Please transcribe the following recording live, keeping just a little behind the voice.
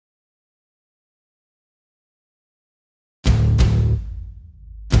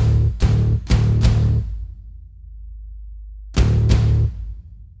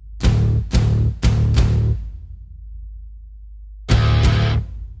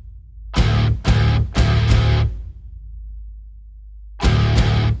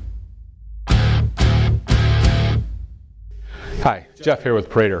Hi, Jeff here with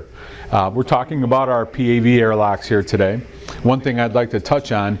Prater. We're talking about our PAV airlocks here today. One thing I'd like to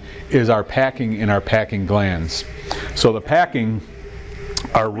touch on is our packing and our packing glands. So the packing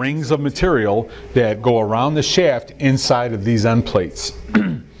are rings of material that go around the shaft inside of these end plates.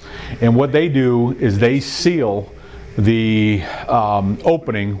 And what they do is they seal the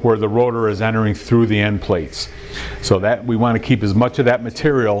opening where the rotor is entering through the end plates. So that we want to keep as much of that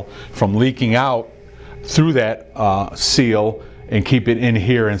material from leaking out through that seal and keep it in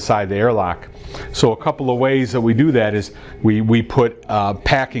here inside the airlock. So a couple of ways that we do that is we put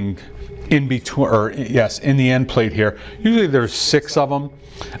packing in between, or yes, in the end plate here. Usually there's 6 of them.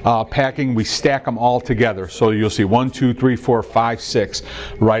 Packing, we stack them all together. So you'll see 1, 2, 3, 4, 5, 6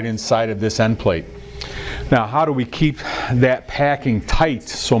 right inside of this end plate. Now, how do we keep that packing tight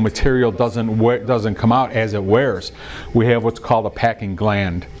so material doesn't come out as it wears? We have what's called a packing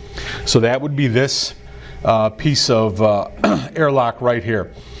gland. So that would be this piece of airlock right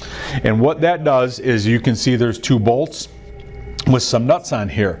here. And what that does is you can see there's 2 bolts with some nuts on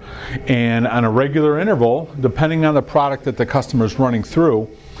here. And on a regular interval, depending on the product that the customer is running through,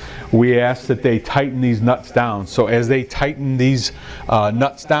 we ask that they tighten these nuts down. So as they tighten these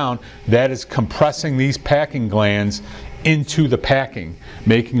nuts down, that is compressing these packing glands into the packing,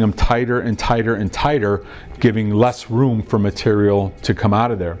 making them tighter and tighter and tighter, giving less room for material to come out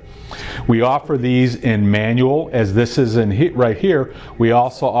of there. We offer these in manual, as this is in right here. We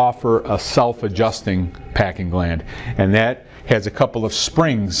also offer a self-adjusting packing gland, and that has a couple of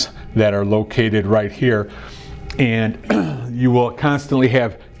springs that are located right here, and you will constantly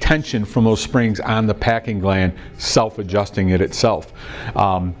have tension from those springs on the packing gland, self-adjusting it itself.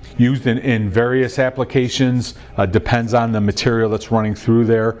 Used in various applications, depends on the material that's running through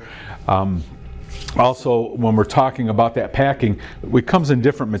there. Also, when we're talking about that packing, it comes in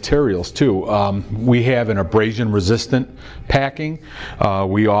different materials too. We have an abrasion resistant packing.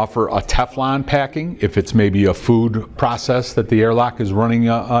 We offer a Teflon packing if it's maybe a food process that the airlock is running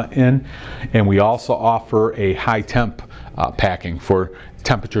in. And we also offer a high temp packing for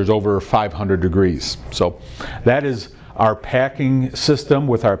temperatures over 500 degrees. So that is our packing system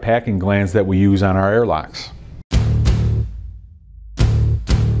with our packing glands that we use on our airlocks.